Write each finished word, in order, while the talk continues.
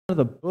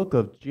The book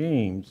of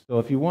James. So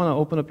if you want to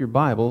open up your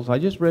Bibles, I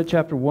just read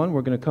chapter 1.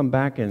 We're going to come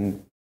back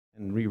and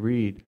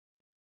reread.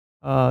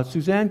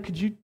 Suzanne, could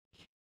you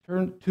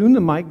tune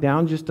the mic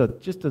down just a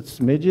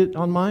smidget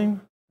on mine?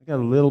 I got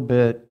a little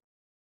bit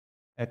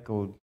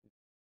echoed.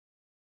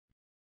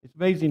 It's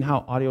amazing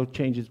how audio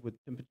changes with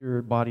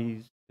temperature,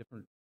 bodies,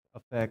 different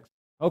effects.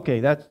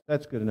 Okay, that's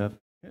good enough.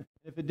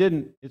 If it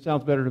didn't, it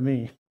sounds better to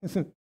me.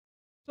 So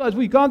as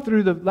we've gone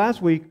through the last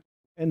week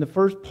and the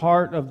first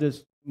part of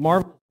this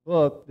marvelous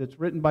book that's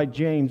written by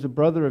James, the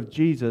brother of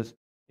Jesus,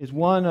 is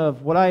one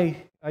of what I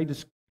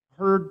just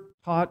heard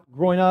taught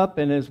growing up,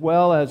 and as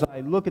well as I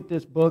look at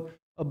this book,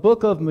 a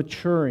book of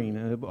maturing,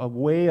 a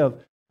way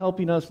of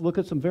helping us look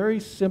at some very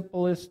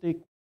simplistic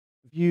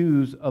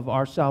views of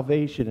our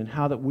salvation and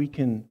how that we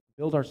can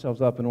build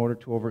ourselves up in order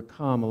to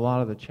overcome a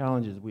lot of the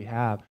challenges we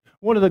have.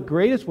 One of the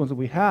greatest ones that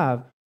we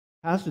have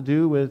has to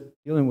do with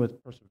dealing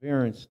with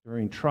perseverance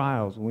during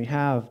trials. When we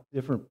have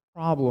different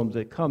problems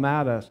that come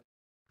at us,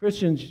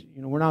 Christians,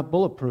 we're not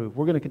bulletproof.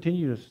 We're going to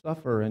continue to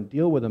suffer and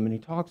deal with them. And he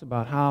talks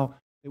about how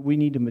that we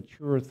need to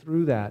mature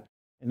through that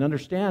and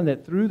understand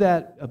that through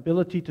that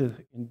ability to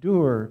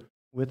endure,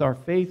 with our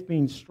faith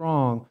being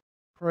strong,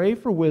 pray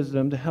for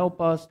wisdom to help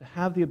us to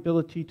have the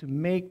ability to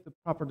make the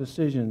proper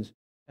decisions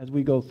as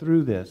we go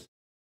through this.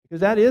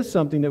 Because that is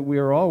something that we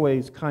are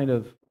always kind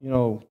of,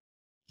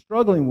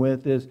 struggling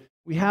with, is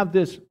we have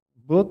this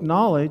book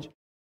knowledge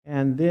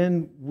and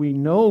then we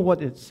know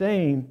what it's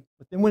saying,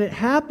 but then when it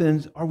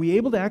happens, are we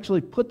able to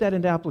actually put that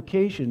into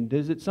application?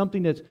 Is it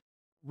something that's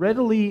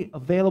readily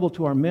available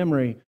to our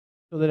memory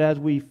so that as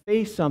we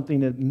face something,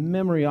 that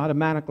memory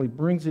automatically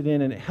brings it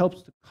in and it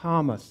helps to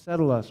calm us,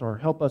 settle us, or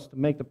help us to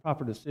make the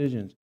proper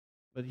decisions?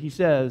 But he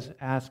says,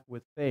 ask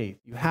with faith.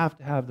 You have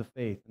to have the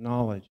faith,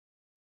 knowledge,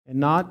 and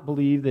not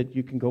believe that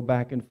you can go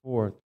back and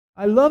forth.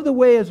 I love the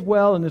way as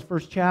well in this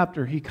first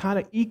chapter, he kind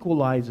of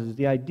equalizes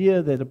the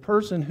idea that a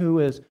person who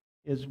is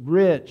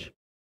rich,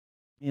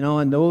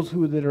 and those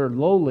that are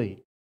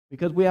lowly,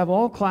 because we have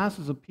all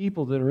classes of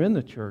people that are in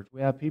the church.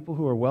 We have people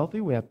who are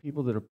wealthy, we have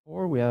people that are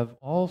poor, we have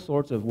all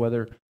sorts of,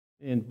 whether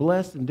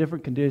blessed in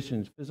different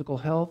conditions, physical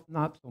health,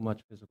 not so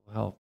much physical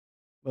health.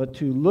 But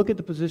to look at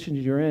the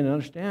positions you're in and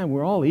understand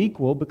we're all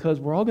equal because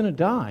we're all going to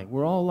die.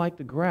 We're all like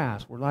the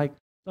grass. We're like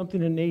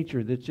something in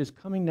nature that's just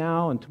coming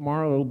now and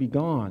tomorrow it'll be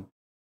gone.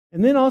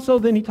 And then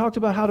he talks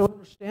about how to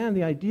understand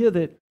the idea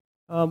that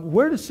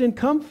where does sin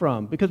come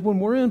from? Because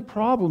when we're in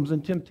problems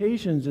and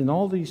temptations and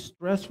all these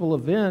stressful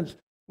events,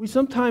 we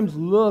sometimes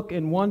look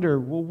and wonder,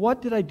 well,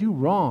 what did I do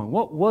wrong?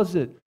 What was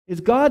it?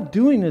 Is God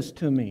doing this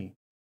to me?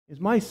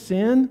 Is my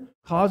sin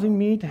causing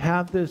me to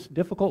have this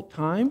difficult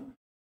time?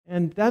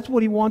 And that's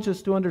what he wants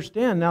us to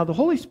understand. Now, the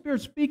Holy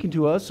Spirit's speaking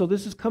to us, so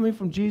this is coming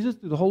from Jesus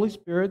through the Holy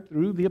Spirit,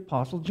 through the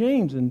Apostle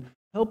James, and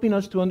helping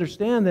us to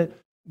understand that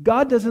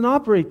God doesn't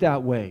operate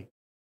that way.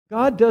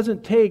 God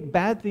doesn't take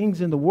bad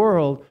things in the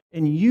world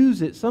and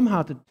use it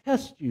somehow to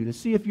test you, to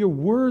see if you're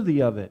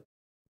worthy of it.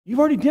 You've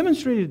already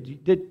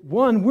demonstrated that,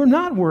 one, we're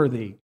not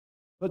worthy,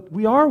 but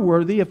we are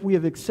worthy if we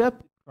have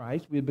accepted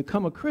Christ, we have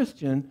become a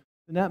Christian,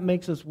 then that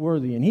makes us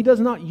worthy. And he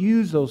does not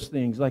use those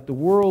things like the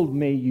world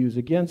may use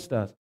against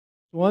us.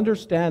 So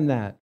understand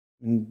that.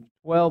 And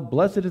 12,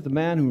 blessed is the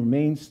man who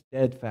remains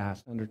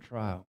steadfast under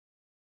trial,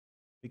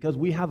 because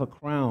we have a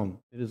crown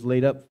that is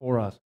laid up for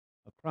us,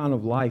 a crown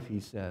of life, he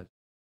says.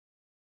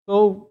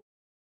 So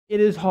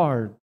it is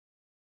hard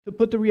to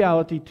put the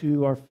reality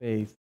to our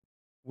faith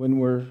when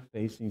we're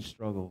facing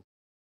struggles.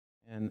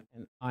 And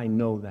I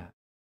know that.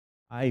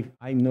 I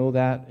know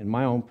that in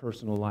my own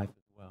personal life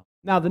as well.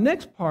 Now, the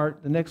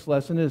next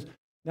lesson is,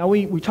 now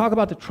we talk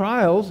about the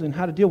trials and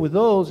how to deal with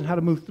those and how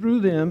to move through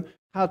them,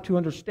 how to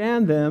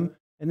understand them,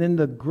 and then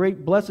the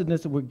great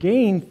blessedness that we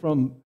gain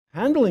from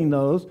handling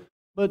those.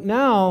 But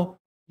now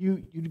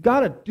you've got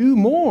to do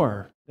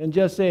more than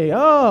just say,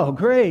 oh,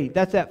 great,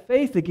 that's that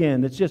faith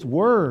again. That's just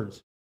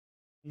words.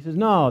 He says,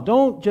 no,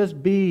 don't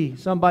just be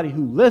somebody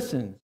who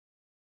listens.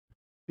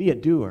 Be a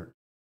doer.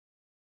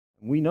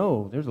 And we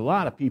know there's a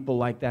lot of people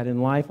like that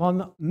in life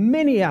on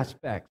many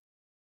aspects.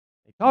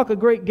 They talk a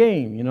great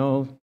game,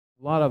 a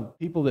lot of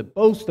people that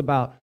boast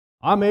about,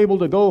 I'm able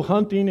to go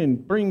hunting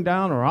and bring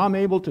down, or I'm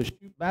able to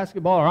shoot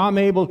basketball, or I'm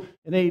able,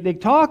 and they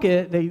talk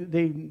it,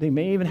 they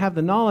may even have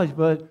the knowledge,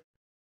 but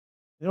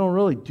they don't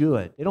really do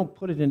it. They don't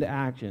put it into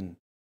action.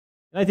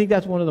 And I think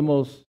that's one of the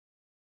most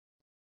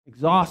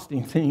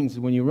exhausting things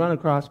when you run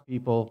across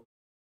people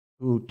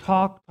who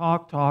talk,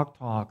 but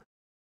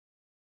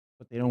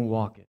they don't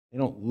walk it. They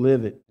don't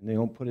live it, and they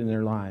don't put it in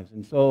their lives.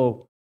 And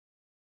so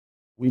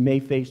we may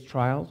face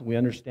trials. We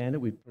understand it.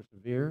 We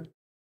persevere.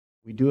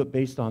 We do it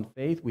based on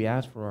faith. We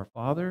ask for our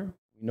Father.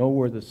 We know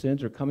where the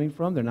sins are coming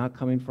from. They're not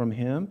coming from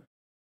Him.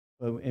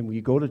 And we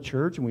go to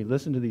church and we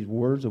listen to these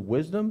words of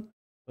wisdom,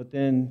 but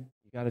then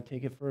you got to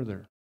take it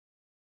further.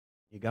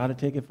 You got to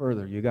take it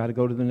further. You got to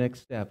go to the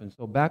next step. And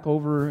so back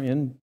over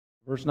in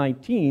verse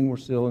 19, we're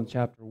still in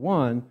chapter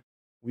 1.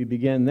 We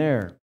begin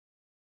there.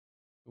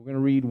 We're going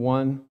to read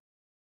 1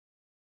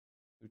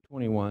 through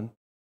 21.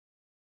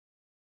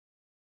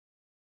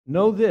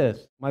 Know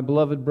this, my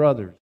beloved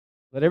brothers,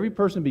 Let every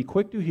person be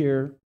quick to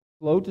hear,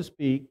 slow to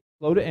speak,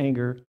 slow to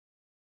anger,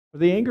 for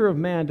the anger of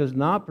man does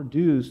not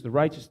produce the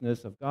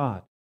righteousness of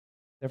God.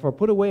 Therefore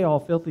put away all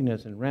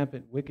filthiness and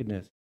rampant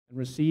wickedness, and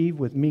receive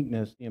with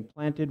meekness the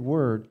implanted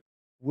word,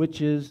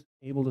 which is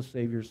able to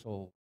save your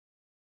soul.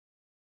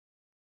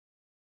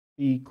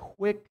 Be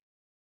quick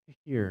to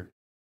hear.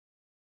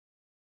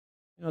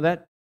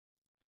 That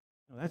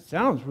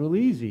sounds real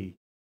easy,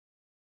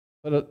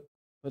 but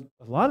a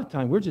lot of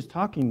time we're just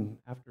talking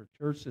after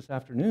church this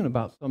afternoon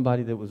about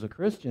somebody that was a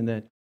Christian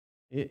that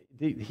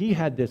he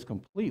had this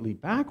completely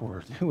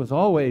backwards. It was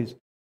always,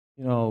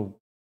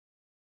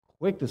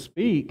 quick to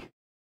speak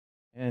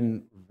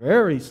and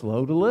very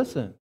slow to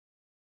listen.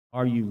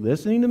 Are you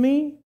listening to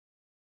me?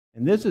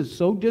 And this is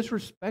so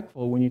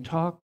disrespectful when you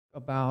talk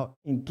about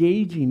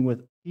engaging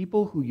with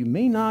people who you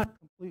may not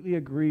completely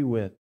agree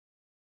with.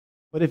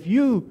 But if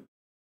you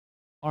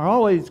are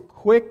always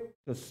quick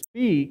to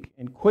speak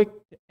and quick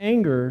to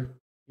anger,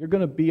 you're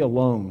going to be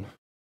alone.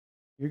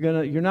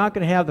 You're not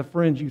going to have the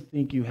friends you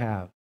think you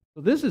have.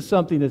 So this is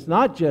something that's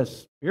not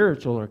just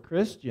spiritual or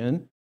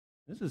Christian.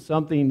 This is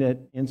something that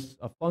in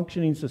a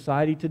functioning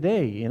society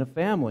today, in a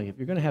family, if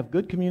you're going to have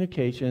good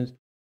communications,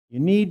 you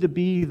need to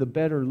be the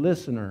better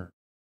listener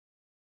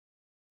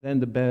than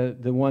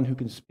the one who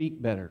can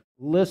speak better.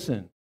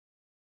 Listen.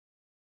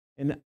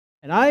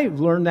 And I've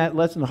learned that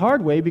lesson the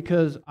hard way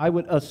because I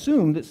would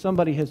assume that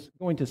somebody is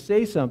going to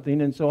say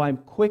something, and so I'm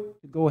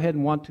quick to go ahead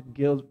and want to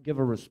give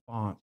a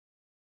response.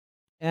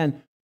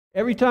 And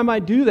every time I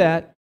do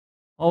that,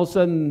 all of a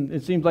sudden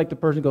it seems like the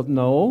person goes,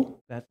 no,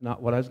 that's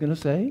not what I was going to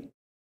say.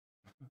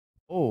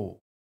 Oh,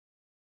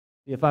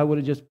 if I would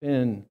have just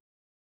been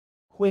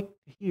quick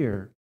to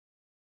hear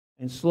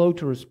and slow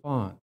to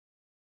respond.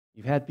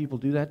 You've had people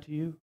do that to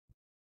you?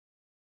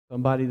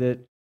 Somebody that,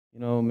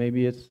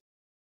 maybe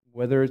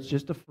whether it's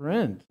just a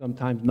friend,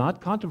 sometimes not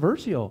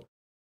controversial,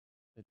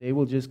 that they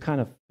will just kind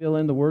of fill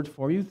in the words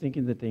for you,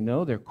 thinking that they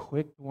know. They're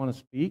quick to want to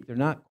speak. They're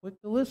not quick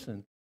to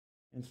listen.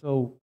 And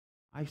so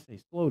I say,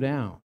 slow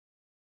down.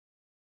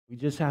 We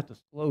just have to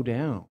slow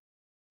down.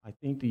 I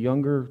think the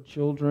younger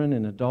children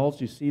and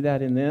adults, you see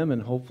that in them,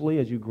 and hopefully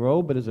as you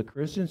grow, but as a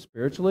Christian,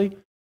 spiritually,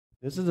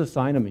 this is a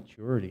sign of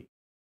maturity.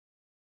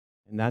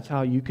 And that's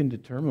how you can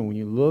determine when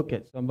you look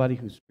at somebody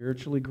who's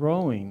spiritually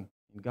growing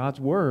in God's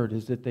Word,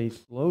 is that they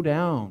slow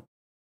down.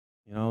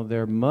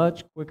 They're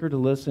much quicker to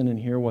listen and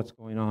hear what's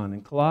going on.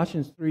 In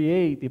Colossians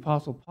 3:8, the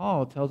Apostle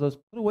Paul tells us,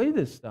 put away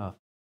this stuff.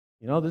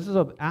 This is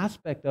an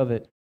aspect of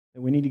it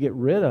that we need to get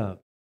rid of.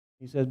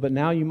 He says, but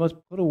now you must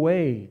put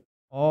away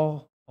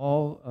all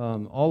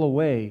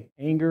away,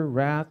 anger,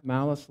 wrath,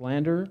 malice,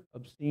 slander,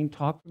 obscene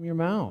talk from your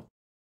mouth.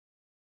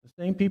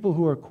 The same people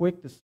who are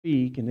quick to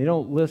speak and they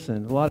don't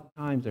listen, a lot of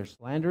times they're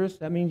slanderous.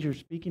 That means you're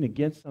speaking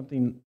against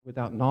something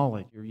without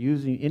knowledge. You're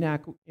using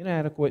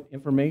inadequate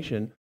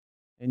information,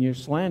 and you're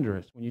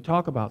slanderous when you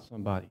talk about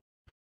somebody.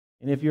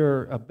 And if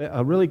you're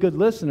a really good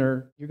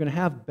listener, you're going to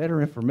have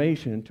better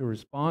information to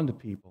respond to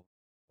people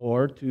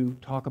or to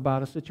talk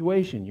about a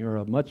situation. You're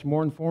a much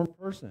more informed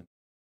person.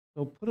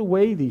 So put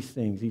away these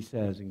things, he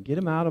says, and get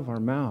them out of our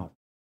mouth.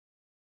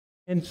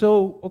 And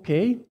so,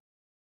 okay,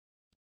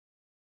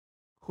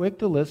 quick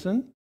to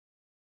listen,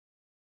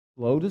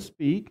 slow to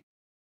speak.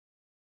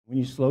 When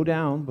you slow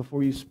down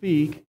before you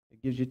speak,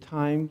 it gives you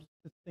time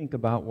to think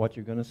about what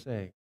you're going to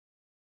say.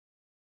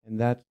 And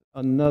that's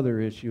another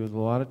issue is a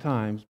lot of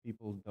times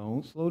people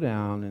don't slow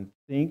down and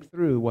think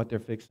through what they're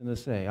fixing to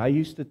say. I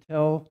used to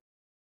tell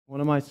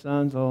one of my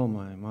sons, oh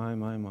my,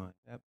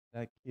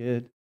 that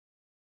kid,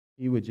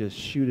 he would just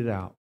shoot it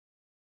out.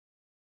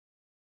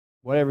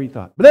 Whatever he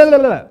thought. Blah, blah,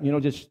 blah,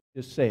 just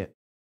say it.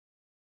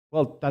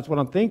 Well, that's what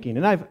I'm thinking.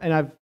 And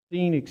I've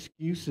seen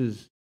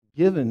excuses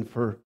given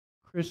for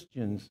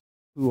Christians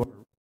who are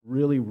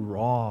really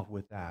raw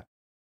with that.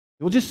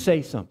 They'll just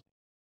say something.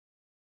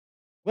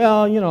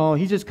 Well,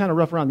 he's just kind of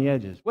rough around the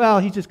edges. Well,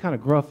 he's just kind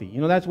of gruffy.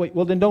 That's what.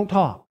 Well, then don't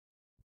talk.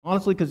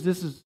 Honestly, because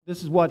this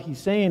is what he's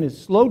saying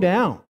is slow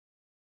down.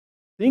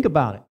 Think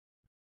about it.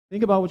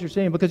 Think about what you're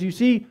saying, because you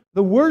see,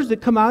 the words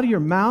that come out of your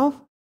mouth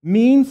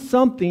mean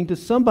something to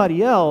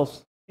somebody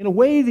else in a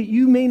way that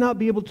you may not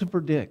be able to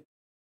predict.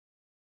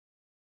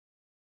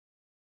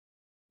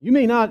 You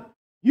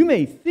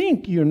may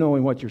think you're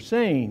knowing what you're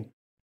saying,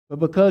 but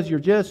because you're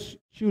just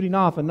shooting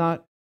off and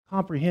not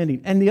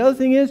comprehending. And the other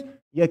thing is,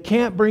 you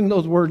can't bring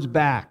those words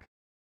back.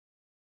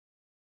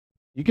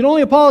 You can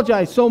only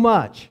apologize so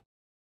much.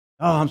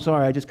 Oh, I'm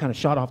sorry, I just kind of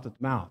shot off at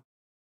the mouth.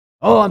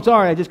 Oh, I'm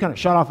sorry, I just kind of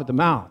shot off at the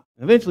mouth.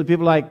 And eventually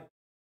people are like,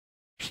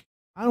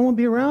 I don't want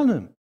to be around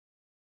them.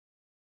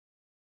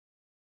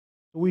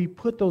 So we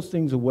put those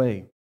things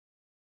away.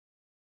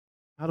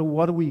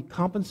 What do we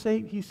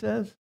compensate, he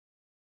says?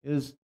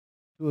 Is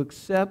to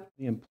accept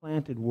the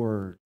implanted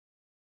word.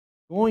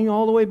 Going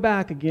all the way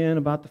back again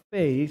about the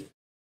faith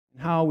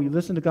and how we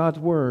listen to God's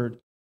word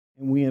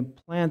and we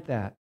implant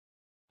that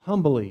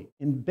humbly,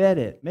 embed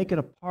it, make it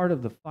a part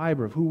of the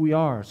fiber of who we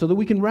are so that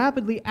we can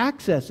rapidly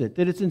access it,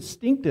 that it's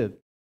instinctive.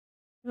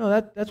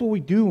 That's what we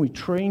do when we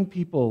train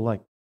people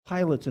like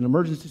pilots in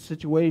emergency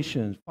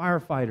situations,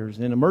 firefighters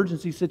in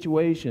emergency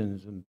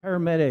situations, and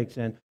paramedics,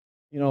 and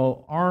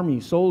Army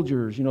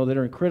soldiers, that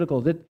are in critical,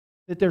 that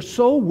they're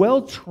so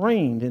well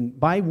trained and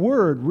by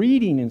word,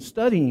 reading and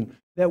studying,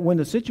 that when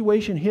the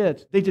situation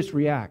hits, they just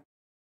react.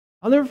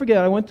 I'll never forget,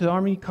 I went to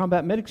Army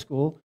Combat Medic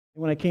School,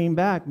 and when I came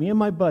back, me and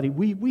my buddy,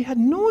 we had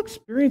no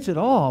experience at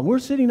all. We're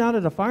sitting out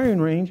at a firing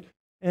range,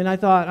 and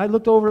I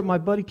looked over at my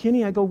buddy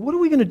Kenny, I go, what are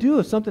we going to do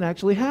if something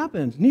actually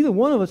happens? Neither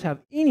one of us have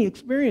any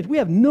experience. We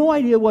have no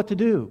idea what to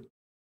do.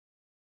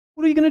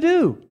 What are you going to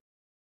do?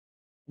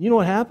 You know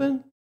what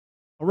happened?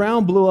 A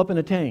round blew up in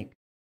a tank.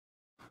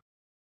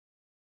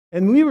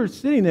 And we were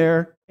sitting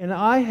there, and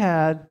I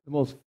had the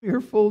most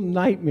fearful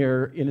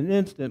nightmare in an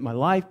instant. My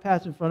life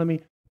passed in front of me.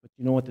 But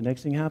you know what the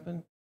next thing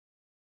happened?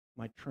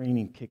 My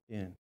training kicked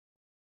in.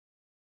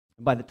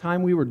 And by the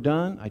time we were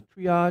done, I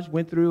triaged,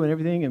 went through and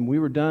everything, and we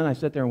were done. I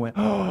sat there and went,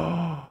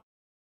 oh.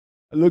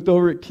 I looked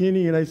over at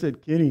Kenny, and I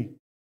said, Kenny,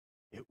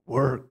 it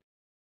worked.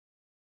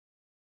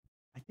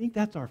 I think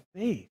that's our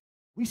faith.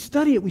 We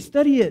study it,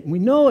 and we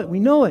know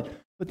it.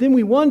 But then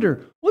we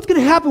wonder, what's going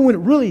to happen when it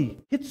really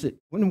hits it?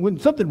 When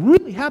something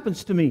really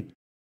happens to me?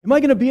 Am I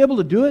going to be able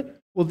to do it?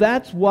 Well,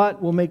 that's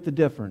what will make the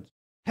difference.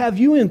 Have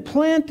you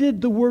implanted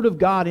the Word of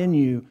God in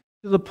you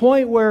to the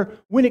point where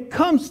when it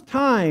comes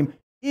time,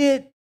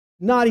 it's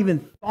not even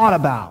thought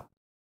about?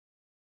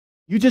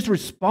 You just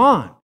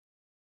respond.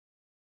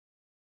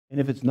 And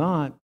if it's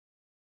not,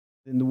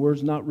 then the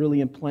Word's not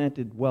really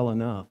implanted well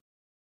enough.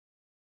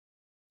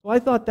 So I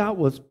thought that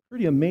was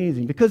pretty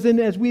amazing, because then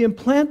as we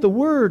implant the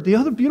Word, the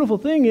other beautiful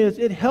thing is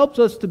it helps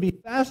us to be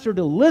faster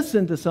to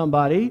listen to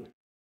somebody.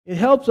 It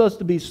helps us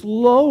to be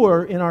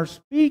slower in our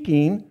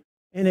speaking,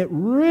 and it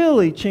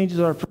really changes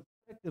our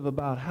perspective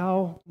about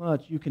how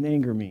much you can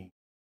anger me,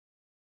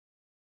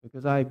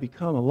 because I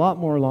become a lot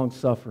more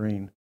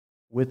long-suffering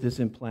with this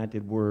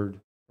implanted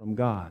Word from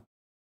God.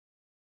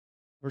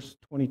 Verse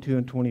 22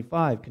 and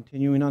 25,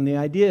 continuing on the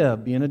idea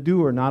of being a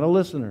doer, not a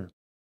listener.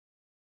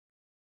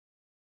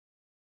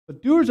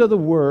 But doers of the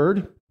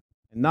word,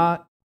 and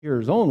not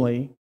hearers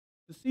only,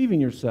 deceiving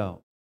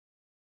yourself.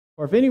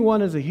 For if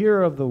anyone is a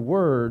hearer of the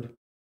word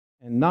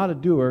and not a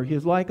doer, he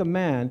is like a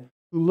man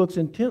who looks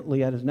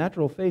intently at his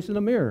natural face in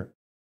a mirror.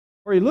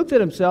 For he looks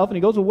at himself and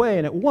he goes away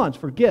and at once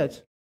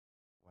forgets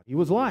what he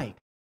was like.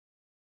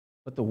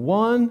 But the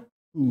one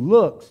who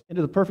looks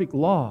into the perfect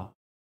law,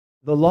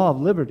 the law of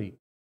liberty,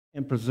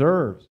 and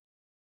preserves,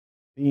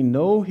 being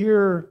no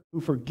hearer who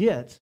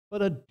forgets,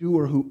 but a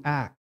doer who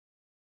acts,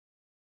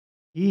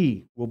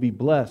 he will be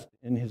blessed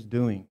in his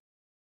doing.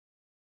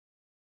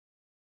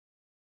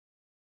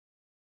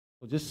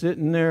 So just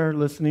sitting there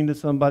listening to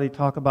somebody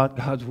talk about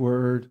God's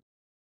word,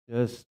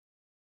 just,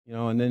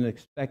 and then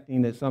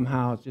expecting that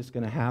somehow it's just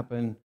going to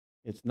happen,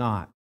 it's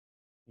not.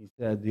 He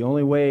said the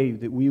only way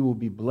that we will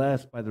be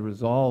blessed by the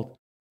result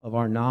of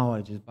our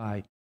knowledge is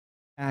by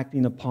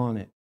acting upon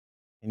it.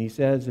 And he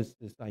says it's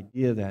this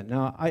idea that.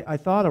 Now, I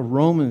thought of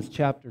Romans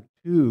chapter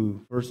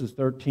 2, verses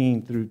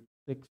 13 through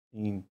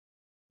 16.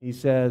 He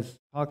says,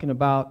 talking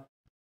about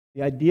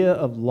the idea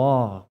of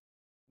law.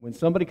 When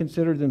somebody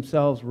considered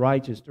themselves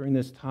righteous during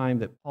this time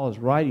that Paul is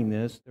writing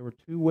this, there were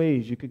two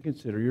ways you could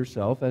consider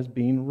yourself as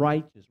being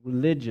righteous,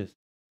 religious.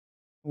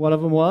 One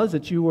of them was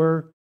that you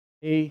were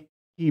a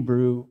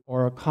Hebrew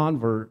or a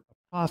convert, a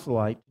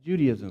proselyte to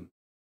Judaism.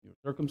 You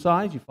were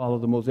circumcised, you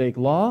followed the Mosaic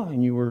law,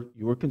 and you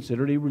were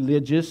considered a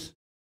religious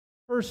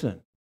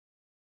person.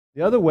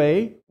 The other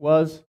way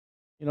was,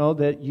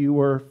 that you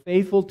were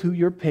faithful to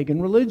your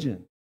pagan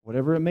religion,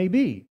 whatever it may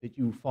be, that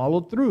you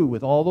followed through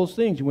with all those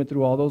things, you went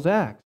through all those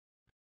acts.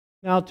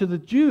 Now, to the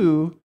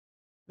Jew,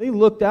 they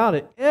looked out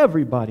at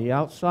everybody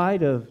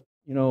outside of,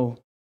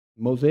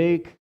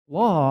 Mosaic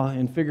law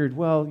and figured,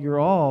 well, you're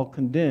all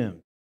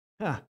condemned.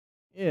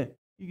 Yeah,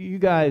 you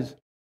guys,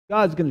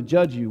 God's going to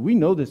judge you. We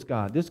know this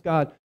God. This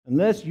God,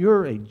 unless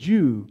you're a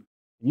Jew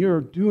and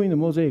you're doing the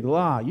Mosaic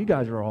law, you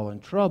guys are all in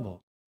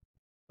trouble.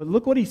 But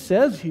look what he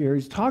says here.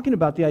 He's talking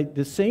about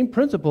the same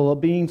principle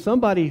of being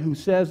somebody who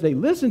says they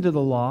listened to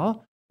the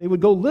law, they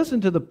would go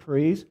listen to the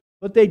priest,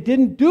 but they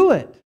didn't do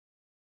it.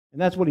 And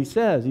that's what he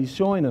says. He's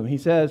showing them. He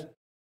says,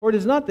 for it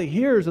is not the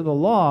hearers of the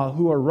law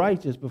who are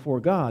righteous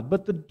before God,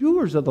 but the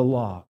doers of the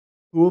law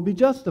who will be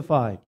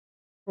justified.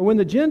 For when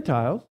the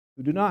Gentiles,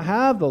 who do not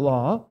have the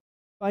law,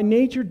 by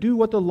nature do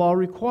what the law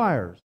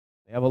requires,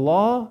 they have a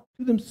law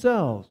to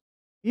themselves,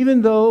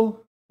 even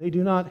though they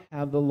do not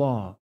have the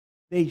law.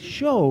 They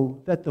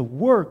show that the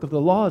work of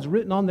the law is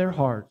written on their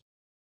hearts,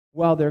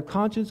 while their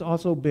conscience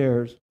also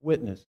bears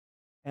witness,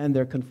 and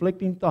their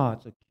conflicting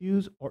thoughts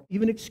accuse or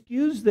even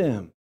excuse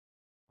them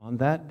on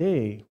that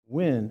day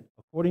when,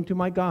 according to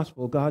my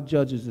gospel, God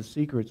judges the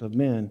secrets of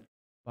men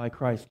by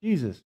Christ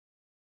Jesus.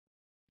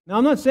 Now,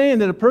 I'm not saying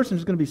that a person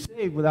is going to be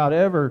saved without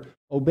ever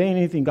obeying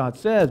anything God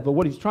says, but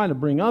what he's trying to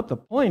bring up, the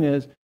point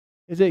is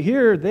that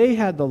here they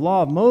had the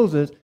law of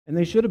Moses, and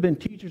they should have been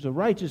teachers of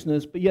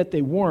righteousness, but yet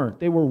they weren't.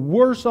 They were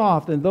worse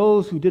off than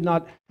those who did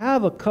not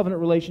have a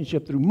covenant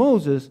relationship through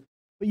Moses,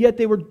 but yet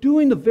they were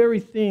doing the very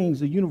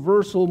things, the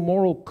universal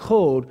moral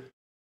code,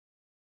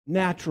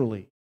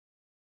 naturally.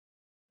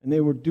 And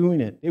they were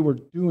doing it. They were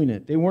doing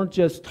it. They weren't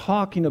just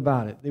talking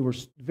about it. They were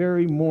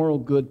very moral,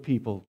 good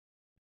people.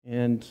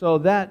 And so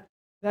that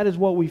is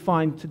what we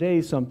find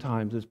today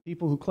sometimes, is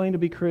people who claim to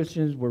be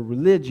Christians, we're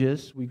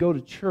religious, we go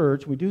to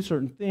church, we do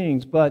certain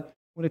things, but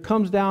when it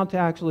comes down to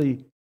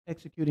actually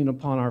executing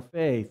upon our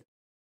faith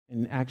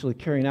and actually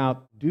carrying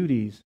out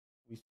duties,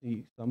 we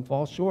see some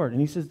fall short. And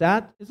he says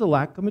that is a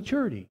lack of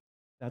maturity.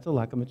 That's a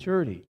lack of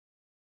maturity.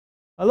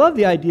 I love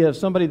the idea of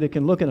somebody that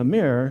can look in a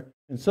mirror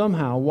and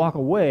somehow walk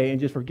away and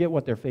just forget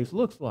what their face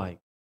looks like.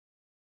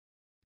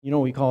 You know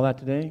what we call that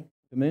today?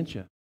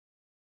 Dementia.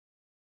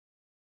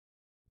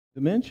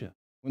 Dementia.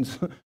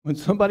 When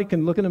somebody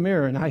can look in a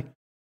mirror, and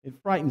it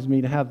frightens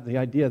me to have the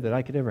idea that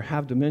I could ever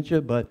have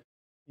dementia, but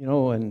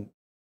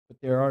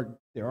there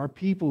are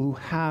people who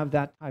have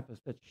that type of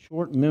such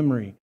short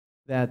memory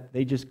that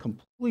they just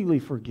completely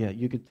forget.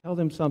 You could tell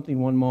them something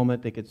one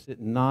moment, they could sit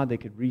and nod, they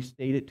could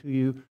restate it to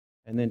you,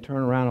 and then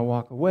turn around and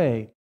walk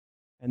away.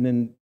 And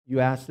then you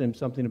ask them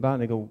something about it,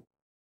 and they go,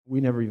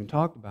 we never even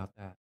talked about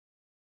that.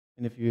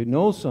 And if you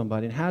know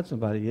somebody and had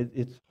somebody,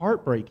 it's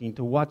heartbreaking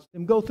to watch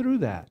them go through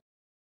that.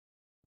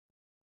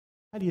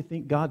 How do you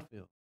think God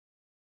feels?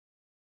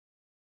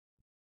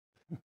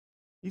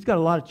 He's got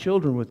a lot of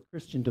children with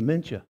Christian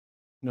dementia,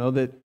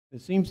 that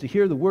seems to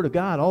hear the Word of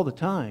God all the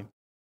time.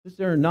 Sits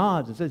there and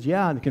nods and says,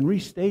 yeah, and can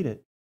restate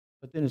it.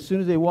 But then as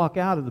soon as they walk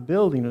out of the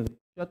building or they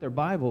shut their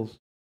Bibles, have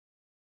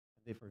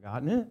they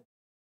forgotten it?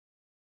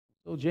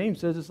 So James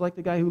says it's like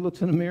the guy who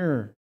looks in a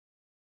mirror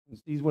and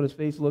sees what his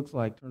face looks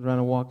like, turns around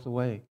and walks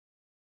away.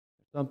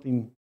 There's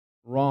something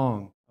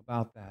wrong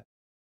about that.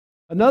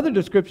 Another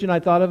description I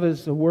thought of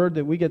is a word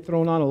that we get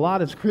thrown on a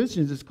lot as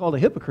Christians. It's called a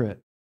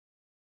hypocrite.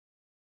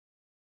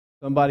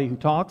 Somebody who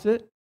talks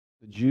it.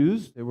 The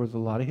Jews, there was a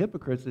lot of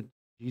hypocrites that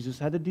Jesus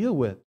had to deal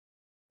with.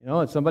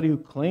 It's somebody who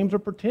claims or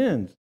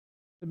pretends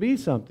to be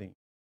something.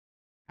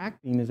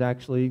 Acting is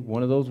actually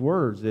one of those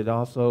words. It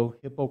also,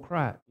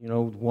 hypocrite,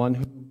 one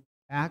who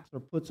acts or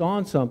puts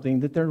on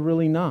something that they're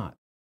really not.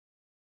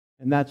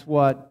 And that's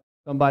what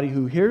somebody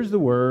who hears the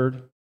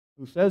word,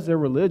 who says they're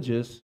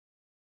religious,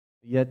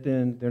 yet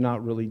then they're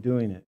not really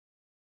doing it.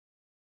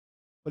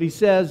 But he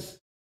says,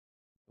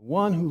 the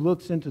one who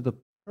looks into the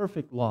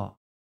perfect law.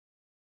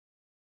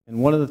 And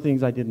one of the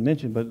things I didn't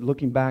mention, but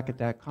looking back at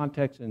that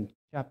context in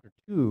chapter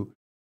 2,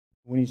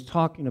 when he's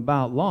talking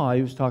about law,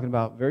 he was talking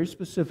about very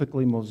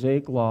specifically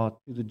Mosaic law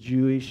to the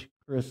Jewish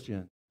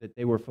Christians that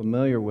they were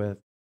familiar with,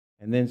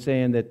 and then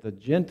saying that the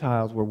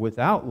Gentiles were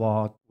without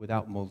law,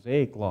 without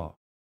Mosaic law.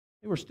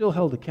 They were still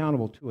held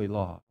accountable to a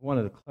law. I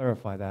wanted to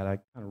clarify that. I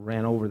kind of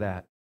ran over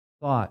that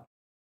thought.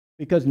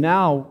 Because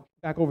now,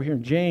 back over here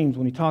in James,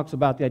 when he talks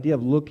about the idea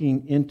of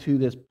looking into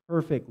this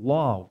perfect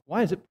law,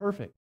 why is it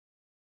perfect?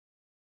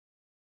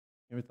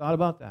 You ever thought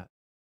about that?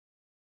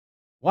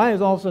 Why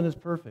is all of a sudden this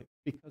perfect?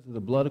 Because of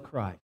the blood of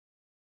Christ.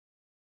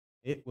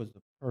 It was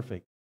the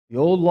perfect. The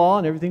old law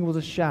and everything was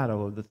a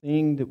shadow of the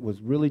thing that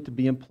was really to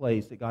be in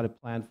place that God had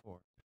planned for.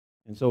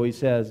 And so he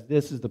says,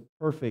 this is the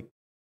perfect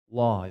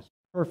law. It's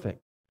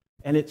perfect.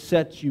 And it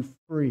sets you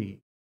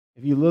free.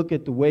 If you look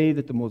at the way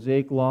that the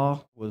Mosaic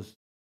law was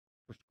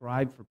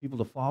prescribed for people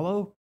to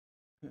follow,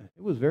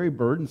 it was very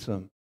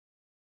burdensome.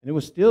 And it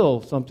was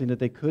still something that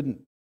they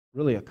couldn't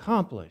really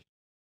accomplish.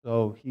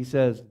 So he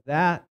says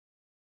that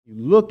you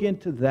look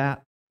into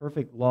that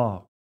perfect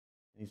law.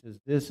 And he says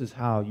this is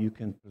how you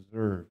can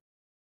preserve.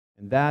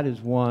 And that is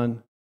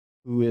one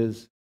who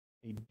is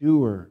a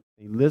doer.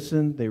 They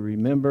listen, they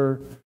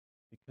remember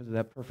because of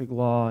that perfect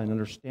law and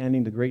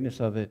understanding the greatness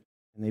of it,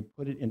 and they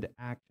put it into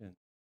action.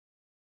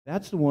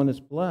 That's the one that's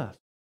blessed.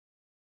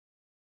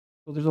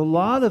 So there's a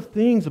lot of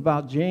things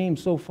about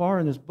James so far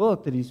in this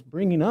book that he's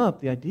bringing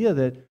up, the idea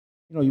that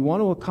you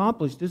want to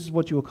accomplish, this is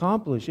what you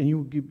accomplish, and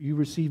you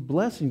receive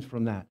blessings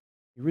from that.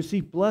 You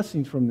receive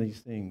blessings from these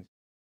things.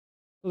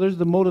 So there's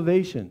the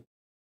motivation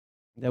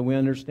that we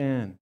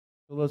understand.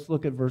 So let's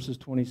look at verses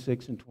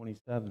 26 and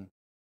 27.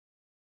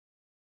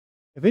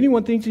 If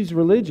anyone thinks he's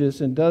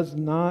religious and does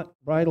not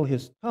bridle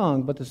his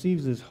tongue but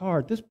deceives his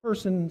heart, this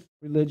person's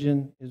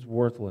religion is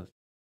worthless.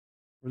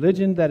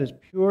 Religion that is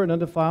pure and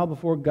undefiled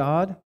before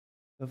God,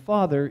 the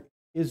Father,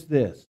 is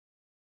this: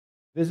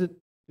 to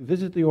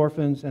visit the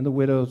orphans and the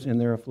widows in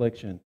their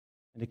affliction,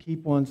 and to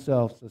keep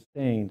oneself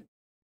sustained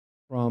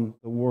from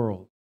the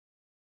world.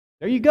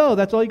 There you go.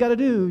 That's all you got to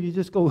do. You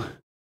just go,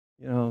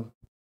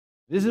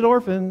 visit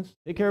orphans,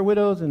 take care of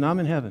widows, and I'm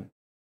in heaven.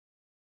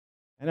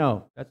 I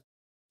know. That's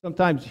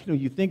sometimes,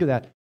 you think of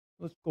that.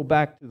 Let's go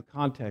back to the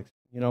context,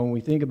 when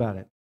we think about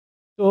it.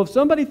 So if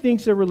somebody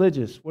thinks they're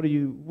religious, what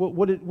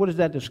does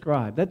that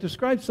describe? That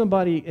describes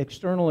somebody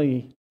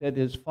externally that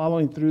is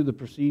following through the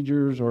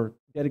procedures or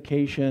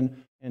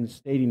dedication and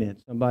stating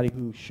it. Somebody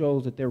who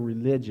shows that they're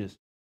religious.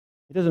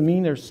 It doesn't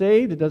mean they're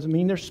saved. It doesn't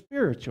mean they're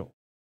spiritual.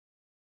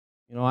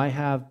 I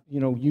have,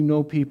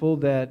 people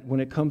that when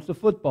it comes to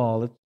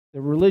football,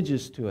 they're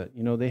religious to it.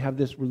 They have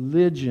this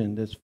religion,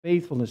 this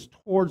faithfulness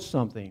towards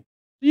something.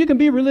 So you can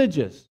be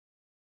religious,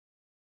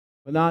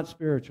 but not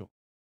spiritual.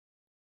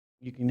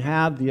 You can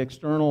have the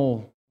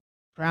external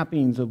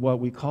trappings of what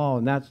we call,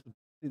 and that's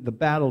the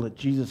battle that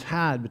Jesus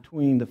had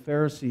between the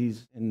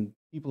Pharisees and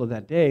people of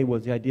that day,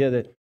 was the idea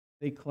that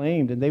they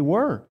claimed, and they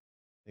were.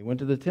 They went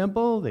to the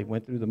temple, they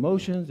went through the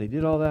motions, they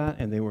did all that,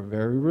 and they were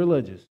very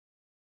religious.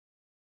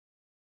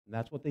 And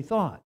that's what they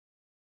thought.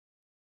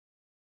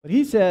 But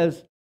he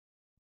says,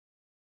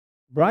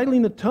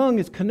 bridling the tongue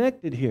is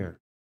connected here.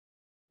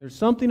 There's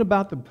something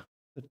about the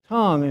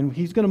tongue, and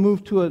he's going to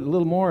move to it a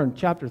little more in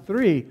chapter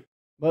 3.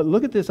 But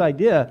look at this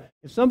idea.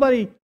 If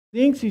somebody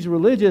thinks he's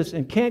religious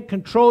and can't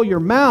control your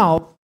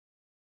mouth,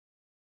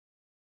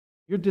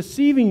 you're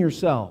deceiving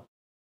yourself.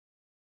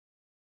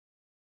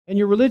 And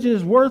your religion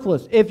is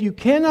worthless. If you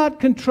cannot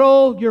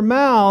control your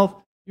mouth,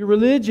 your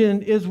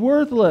religion is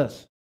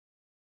worthless.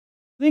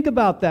 Think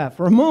about that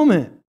for a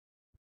moment.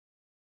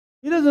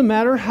 It doesn't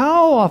matter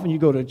how often you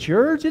go to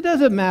church. It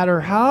doesn't matter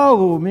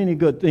how many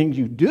good things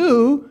you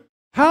do,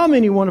 how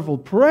many wonderful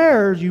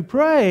prayers you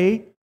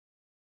pray.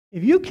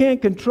 If you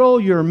can't control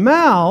your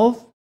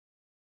mouth,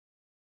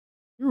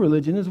 your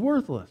religion is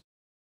worthless.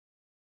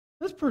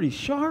 That's pretty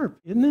sharp,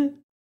 isn't it?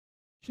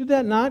 Should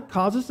that not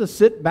cause us to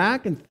sit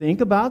back and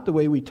think about the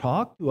way we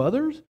talk to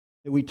others,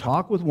 that we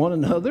talk with one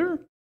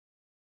another?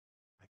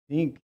 I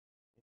think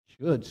it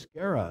should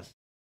scare us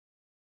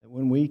that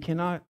when we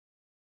cannot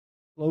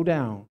slow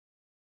down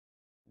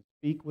and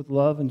speak with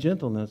love and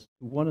gentleness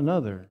to one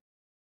another,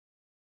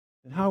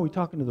 then how are we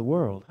talking to the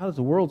world? How does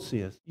the world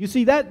see us? You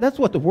see, that's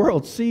what the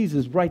world sees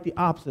is right the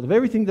opposite of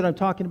everything that I'm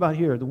talking about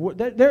here.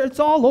 It's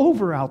all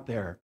over out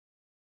there.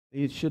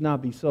 It should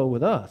not be so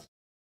with us.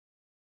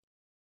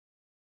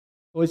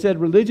 So he said,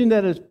 religion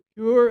that is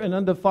pure and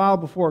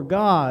undefiled before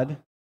God,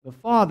 the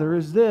Father,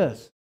 is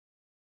this.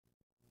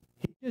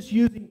 He's just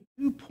using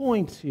 2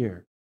 points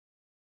here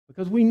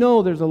because we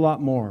know there's a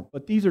lot more.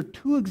 But these are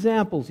 2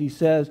 examples, he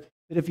says,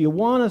 that if you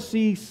want to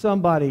see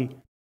somebody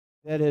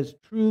that is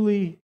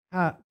truly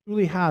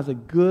has a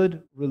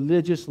good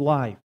religious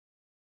life,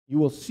 you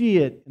will see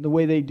it in the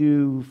way they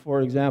do,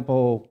 for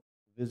example,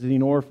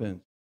 visiting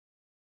orphans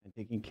and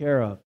taking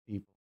care of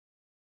people.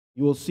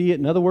 You will see it,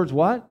 in other words,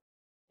 what?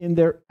 In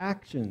their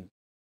actions.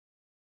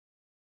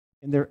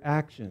 In their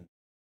actions.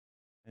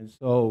 And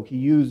so he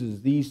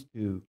uses these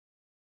 2.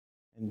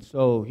 And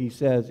so he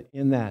says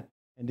in that,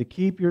 and to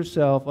keep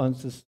yourself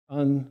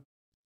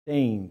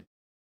unstained,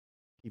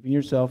 keeping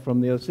yourself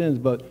from the sins.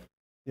 But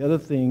the other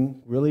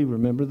thing, really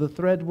remember the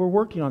thread we're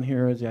working on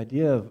here is the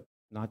idea of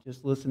not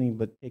just listening,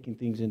 but taking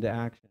things into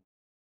action.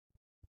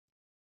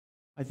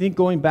 I think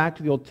going back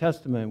to the Old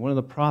Testament, one of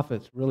the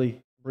prophets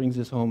really brings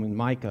this home in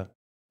Micah.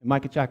 In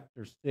Micah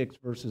chapter 6,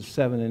 verses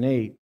 7 and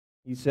 8,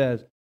 he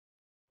says,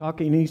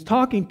 he's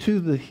talking to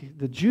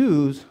the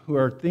Jews who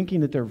are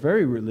thinking that they're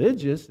very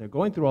religious, they're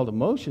going through all the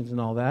motions and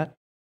all that,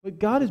 but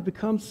God has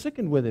become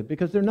sickened with it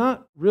because they're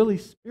not really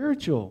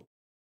spiritual.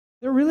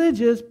 They're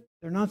religious,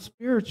 they're not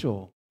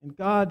spiritual. And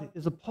God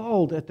is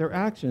appalled at their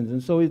actions.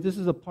 And so this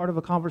is a part of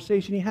a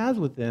conversation he has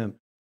with them.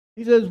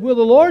 He says, will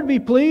the Lord be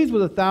pleased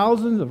with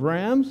 1,000 of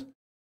rams,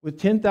 with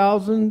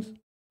 10,000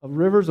 of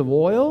rivers of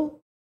oil?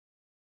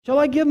 Shall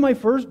I give my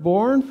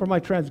firstborn for my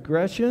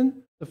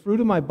transgression, the fruit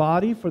of my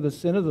body for the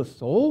sin of the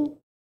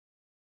soul?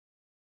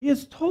 He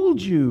has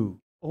told you,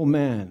 O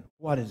man,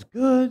 what is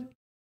good,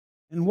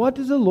 and what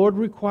does the Lord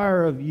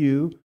require of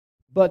you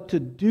but to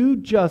do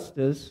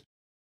justice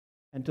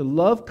and to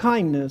love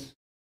kindness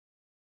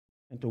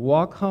and to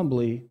walk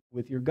humbly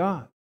with your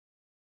God?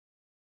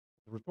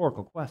 A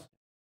rhetorical question.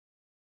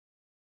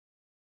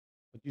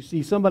 But you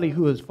see, somebody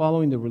who is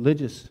following the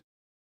religious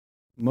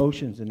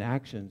motions and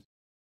actions,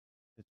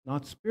 it's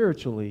not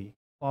spiritually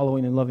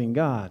following and loving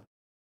God.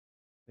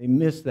 They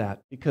miss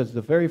that because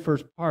the very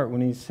first part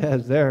when he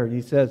says there,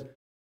 he says,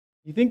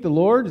 you think the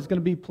Lord is going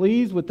to be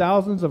pleased with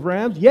thousands of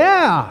rams?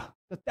 Yeah!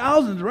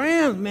 1,000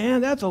 rams,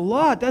 man, that's a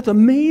lot. That's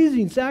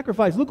amazing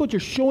sacrifice. Look what you're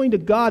showing to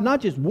God.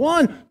 Not just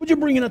one, but you're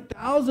bringing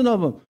 1,000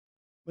 of them.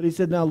 But he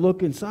said, now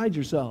look inside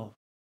yourself.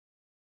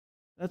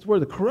 That's where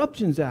the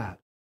corruption's at.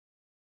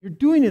 You're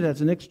doing it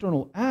as an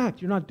external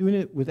act. You're not doing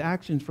it with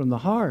actions from the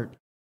heart.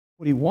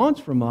 What he wants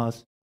from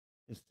us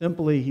is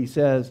simply, he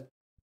says,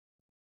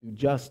 do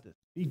justice.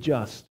 Be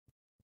just.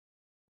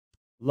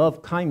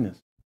 Love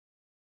kindness,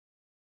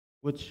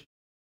 which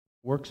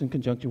works in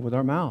conjunction with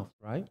our mouth,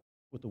 right?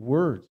 With the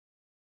words.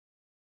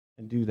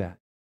 And do that.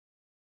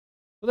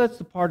 So that's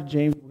the part of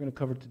James we're going to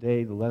cover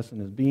today. The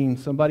lesson is being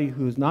somebody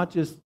who is not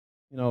just,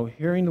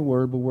 hearing the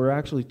word, but we're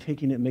actually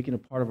taking it and making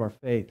it part of our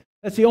faith.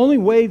 That's the only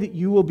way that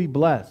you will be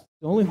blessed.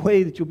 The only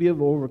way that you'll be able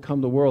to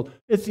overcome the world.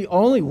 It's the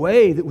only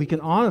way that we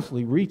can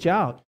honestly reach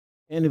out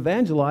and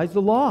evangelize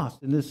the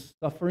lost in this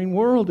suffering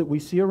world that we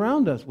see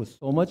around us with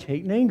so much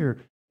hate and anger,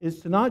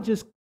 is to not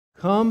just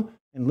come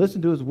and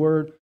listen to his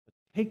word, but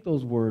take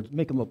those words,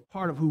 make them a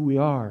part of who we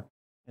are,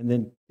 and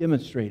then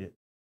demonstrate it.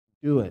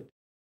 Do it.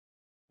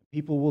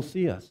 People will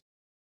see us,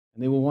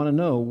 and they will want to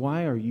know,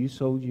 why are you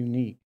so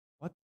unique?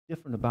 What's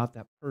different about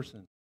that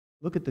person?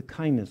 Look at the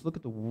kindness. Look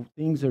at the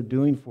things they're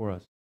doing for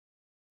us,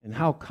 and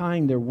how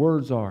kind their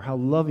words are, how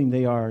loving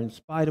they are in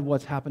spite of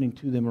what's happening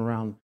to them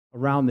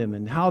around them,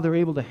 and how they're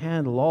able to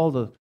handle all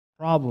the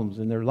problems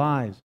in their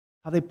lives,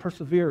 how they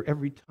persevere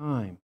every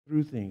time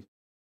through things,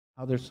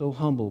 how they're so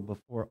humble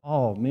before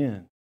all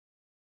men.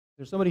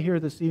 There's somebody here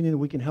this evening that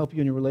we can help you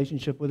in your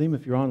relationship with Him.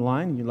 If you're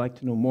online and you'd like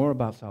to know more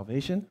about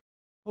salvation,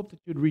 hope that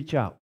you'd reach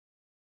out.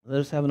 Let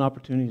us have an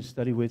opportunity to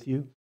study with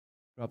you.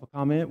 Drop a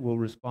comment. We'll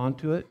respond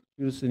to it.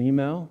 Shoot us an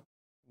email.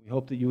 We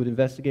hope that you would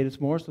investigate us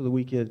more so that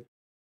we could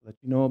let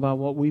you know about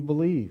what we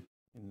believe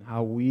and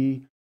how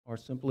we are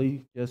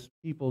simply just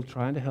people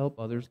trying to help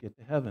others get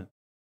to heaven.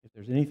 If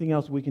there's anything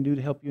else we can do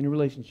to help you in your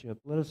relationship,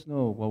 let us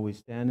know while we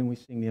stand and we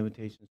sing the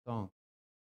invitation song.